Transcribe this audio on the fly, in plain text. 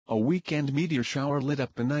a weekend meteor shower lit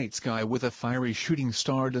up the night sky with a fiery shooting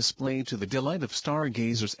star display to the delight of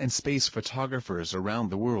stargazers and space photographers around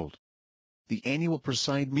the world. The annual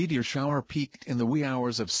Perseid Meteor shower peaked in the wee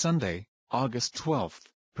hours of Sunday, August 12,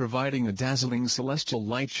 providing a dazzling celestial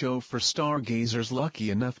light show for stargazers lucky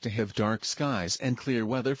enough to have dark skies and clear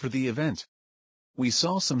weather for the event. "We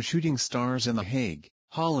saw some shooting stars in The Hague,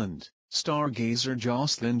 Holland," stargazer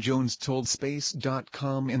Jocelyn Jones told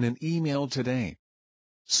Space.com in an email today.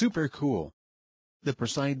 "Super cool. The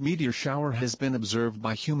Perseid meteor shower has been observed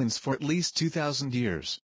by humans for at least 2,000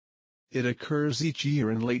 years. It occurs each year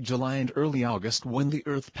in late July and early August when the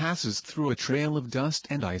Earth passes through a trail of dust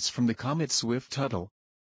and ice from the comet Swift-Tuttle.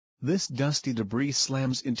 This dusty debris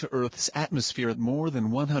slams into Earth's atmosphere at more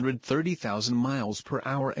than 130,000 miles per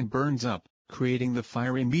hour and burns up, creating the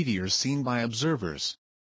fiery meteors seen by observers.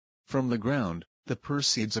 From the ground, the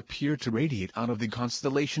Perseids appear to radiate out of the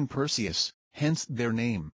constellation Perseus, hence their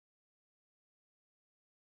name.